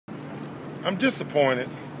I'm disappointed,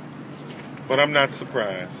 but I'm not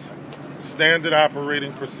surprised. Standard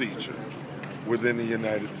operating procedure within the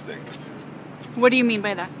United States. What do you mean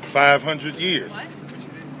by that? 500 years.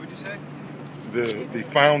 The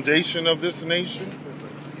foundation of this nation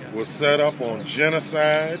was set up on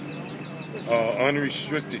genocide,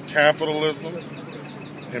 unrestricted capitalism,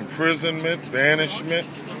 imprisonment, banishment,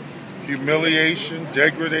 humiliation,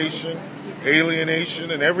 degradation, alienation,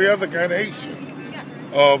 and every other kind of Haitian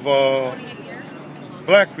of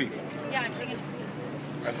black people.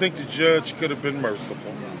 I think the judge could have been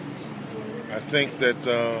merciful. I think that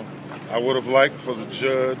I would have liked for the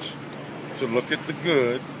judge to look at the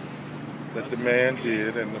good that the man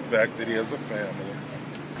did and the fact that he has a family.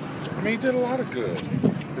 I mean, he did a lot of good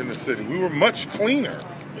in the city. We were much cleaner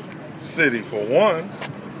city, for one.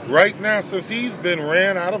 Right now, since he's been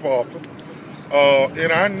ran out of office, in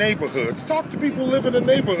our neighborhoods, talk to people who live in the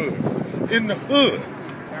neighborhoods, in the hood.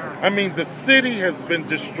 I mean, the city has been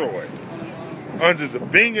destroyed under the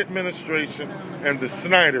Bing administration and the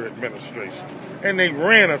Snyder administration. And they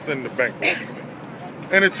ran us into bankruptcy.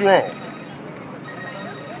 And it's wrong.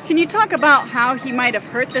 Can you talk about how he might have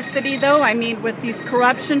hurt the city, though? I mean, with these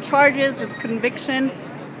corruption charges, his conviction?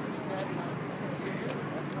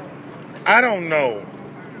 I don't know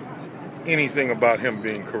anything about him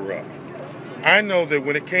being corrupt. I know that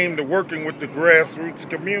when it came to working with the grassroots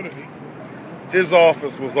community, his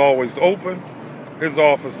office was always open, his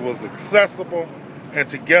office was accessible, and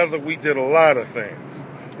together we did a lot of things,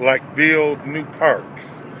 like build new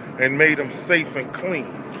parks and made them safe and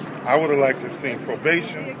clean. I would have liked to have seen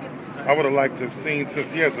probation. I would have liked to have seen,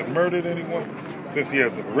 since he hasn't murdered anyone, since he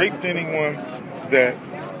hasn't raped anyone, that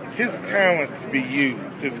his talents be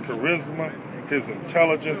used, his charisma, his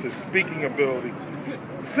intelligence, his speaking ability.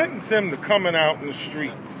 Sentence him to coming out in the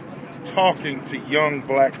streets, talking to young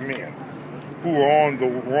black men who are on the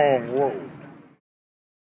wrong road.